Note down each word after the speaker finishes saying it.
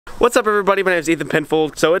What's up, everybody? My name is Ethan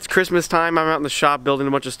Penfold. So it's Christmas time. I'm out in the shop building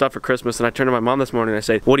a bunch of stuff for Christmas, and I turned to my mom this morning and I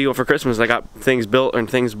said, what do you want for Christmas? I got things built and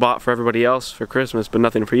things bought for everybody else for Christmas, but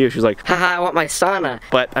nothing for you. She's like, haha, I want my sauna.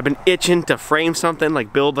 But I've been itching to frame something,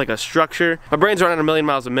 like build like a structure. My brain's running a million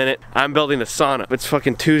miles a minute. I'm building a sauna. It's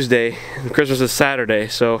fucking Tuesday, and Christmas is Saturday,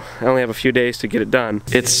 so I only have a few days to get it done.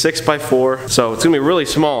 It's 6x4, so it's gonna be really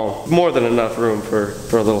small. More than enough room for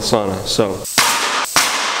a little sauna, so.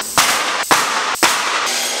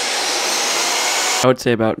 I would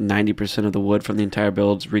say about 90% of the wood from the entire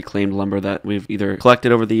build is reclaimed lumber that we've either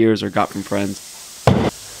collected over the years or got from friends.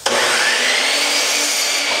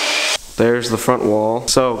 There's the front wall.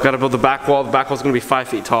 So gotta build the back wall. The back wall's gonna be 5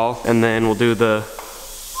 feet tall, and then we'll do the,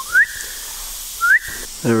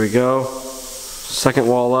 there we go, second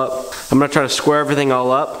wall up. I'm gonna try to square everything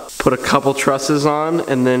all up, put a couple trusses on,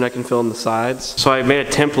 and then I can fill in the sides. So I made a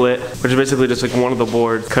template, which is basically just like one of the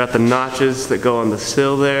boards, cut out the notches that go on the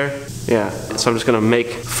sill there. Yeah, so I'm just gonna make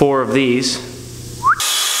 4 of these.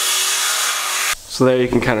 So there you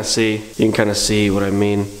can kind of see what I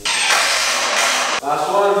mean.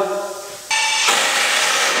 Last one.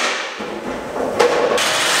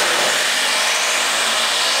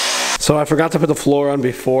 So I forgot to put the floor on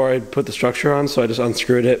before I put the structure on, so I just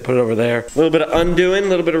unscrewed it, put it over there. A little bit of undoing, a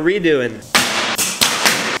little bit of redoing.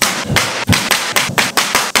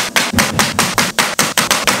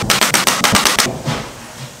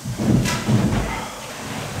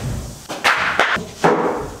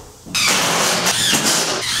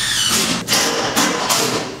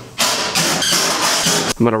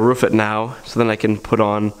 I'm gonna roof it now, so then I can put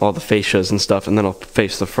on all the fascias and stuff, and then I'll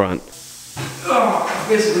face the front. Oh, it's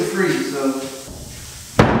basically free, so.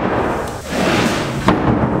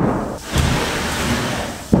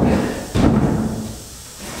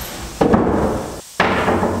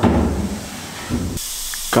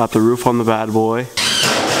 Got the roof on the bad boy.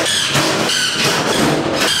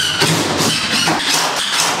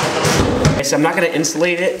 So I'm not gonna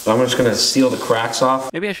insulate it. I'm just gonna seal the cracks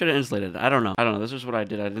off. Maybe I should have insulated it. I don't know. This is what I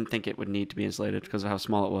did. I didn't think it would need to be insulated because of how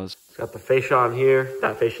small it was. Got the fascia on here.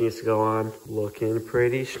 That fascia needs to go on. Looking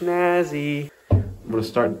pretty snazzy. I'm gonna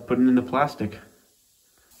start putting in the plastic.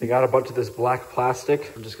 I got a bunch of this black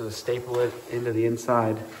plastic. I'm just gonna staple it into the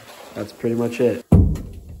inside. That's pretty much it.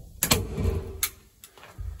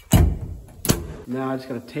 Now I just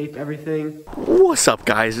gotta tape everything. What's up,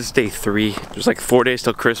 guys? It's day 3. There's like 4 days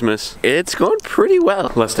till Christmas. It's going pretty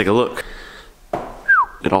well. Let's take a look.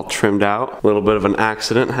 It all trimmed out. A little bit of an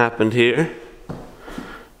accident happened here.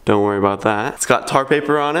 Don't worry about that. It's got tar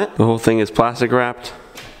paper on it. The whole thing is plastic wrapped.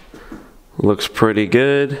 Looks pretty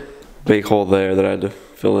good. Big hole there that I had to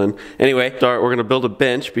fill in. Anyway, we're gonna build a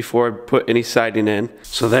bench before I put any siding in.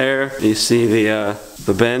 So there, you see the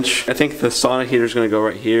bench. I think the sauna heater is gonna go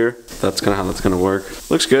right here. That's kind of how that's gonna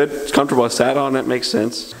work. Looks good. It's comfortable. I sat on it. Makes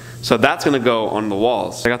sense. So that's gonna go on the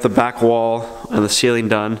walls. I got the back wall and the ceiling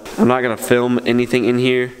done. I'm not gonna film anything in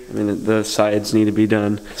here. I mean, the sides need to be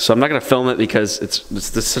done. So I'm not gonna film it because it's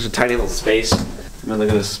this such a tiny little space. I mean, look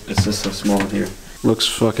at this. It's just so small in here. Looks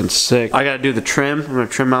fucking sick. I gotta do the trim. I'm gonna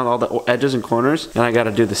trim out all the edges and corners, and I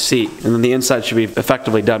gotta do the seat. And then the inside should be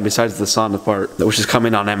effectively done besides the sauna part, which is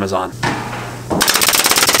coming on Amazon. Now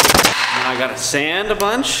I gotta sand a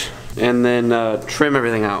bunch, and then trim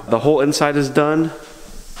everything out. The whole inside is done.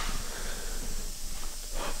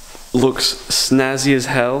 Looks snazzy as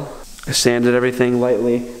hell. I sanded everything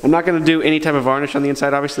lightly. I'm not gonna do any type of varnish on the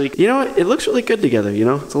inside, obviously. You know what? It looks really good together, you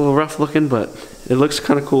know? It's a little rough looking, but it looks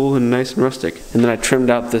kind of cool and nice and rustic. And then I trimmed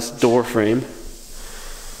out this door frame.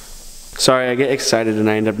 Sorry, I get excited and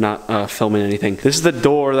I end up not filming anything. This is the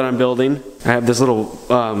door that I'm building. I have this little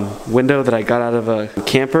window that I got out of a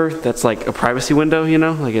camper that's like a privacy window, you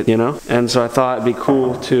know? Like it, you know? And so I thought it'd be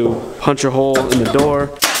cool to punch a hole in the door.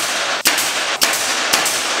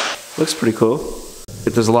 Looks pretty cool.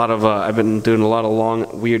 There's a lot of, I've been doing a lot of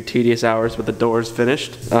long, weird, tedious hours, but the door's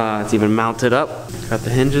finished. It's even mounted up. Got the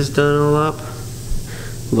hinges done all up.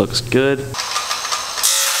 Looks good.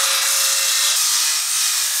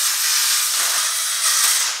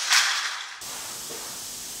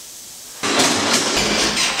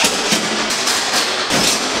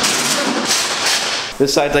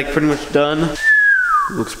 This side's like pretty much done.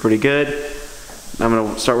 Looks pretty good. I'm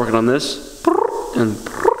gonna start working on this. And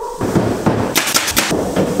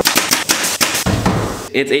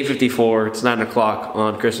it's 8:54, it's 9 o'clock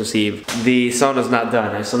on Christmas Eve. The sauna's not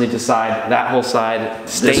done. I still need to side that whole side,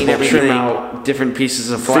 stain everything out, different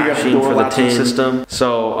pieces of flashing for the tin system.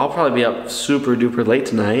 So I'll probably be up super duper late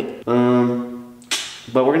tonight.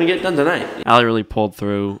 But we're gonna get it done tonight. Allie really pulled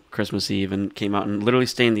through Christmas Eve and came out and literally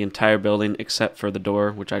stained the entire building except for the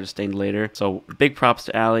door, which I just stained later. So big props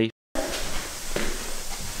to Allie.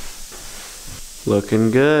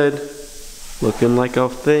 Looking good. Looking like a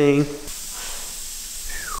thing.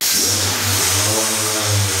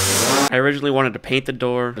 I originally wanted to paint the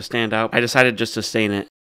door to stand out. I decided just to stain it.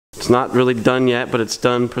 It's not really done yet, but it's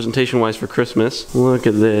done presentation-wise for Christmas. Look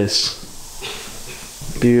at this.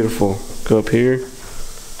 Beautiful. Go up here.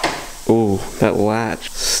 Ooh, that latch.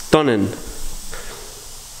 Stunning.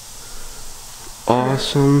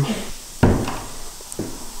 Awesome.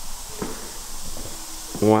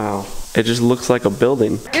 Wow. It just looks like a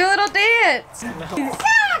building. Do a little dance.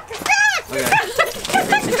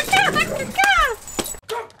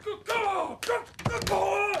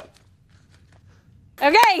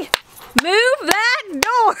 Okay, move that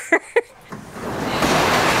door.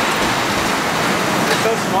 It's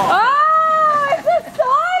so small. Oh, it's a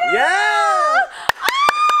sauna. Yeah!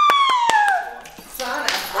 Sauna.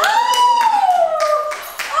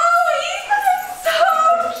 Oh, Ethan is so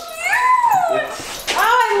cute. Oh,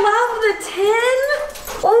 I love the tin.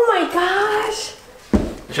 Oh my gosh.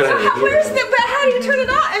 Where's the, but how do you turn it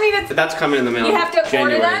on? I mean, it's. That's coming in the mail. You have to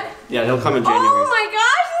January. order that? Yeah, it'll come in January. Oh my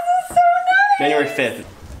gosh, this is so nice. January 5th.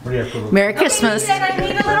 Merry Christmas. He said I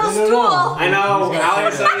need a little stool. I know. Allie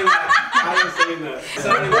was saying that.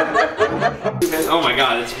 Oh my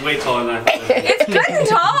god, it's way taller than I thought. It's good and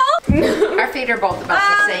tall. Our feet are both about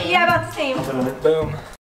the same. Yeah, about the same. Boom.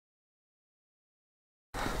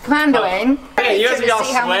 Come on, Dwayne. Hey, you guys be all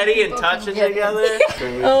sweaty and touching together.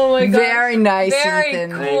 Oh my god. Very nice, Very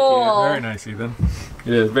Ethan. cool. Very nice, Ethan.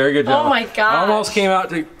 You did a very good job. Oh my god. I almost came out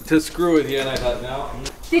to screw with you, and I thought, no.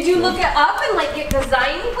 Did you look it up and like get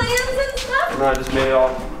design plans and stuff? No, I just made it all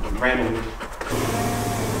random.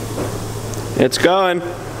 It's going.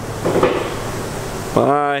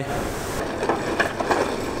 Bye.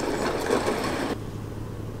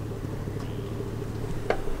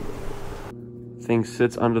 Thing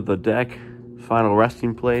sits under the deck. Final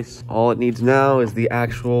resting place. All it needs now is the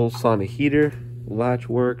actual sauna heater, latch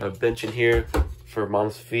work, a bench in here for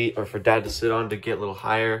mom's feet or for dad to sit on to get a little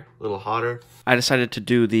higher, a little hotter. I decided to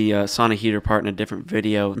do the sauna heater part in a different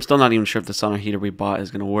video. I'm still not even sure if the sauna heater we bought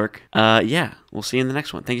is going to work. Yeah, we'll see you in the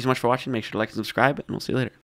next one. Thank you so much for watching. Make sure to like and subscribe, and we'll see you later.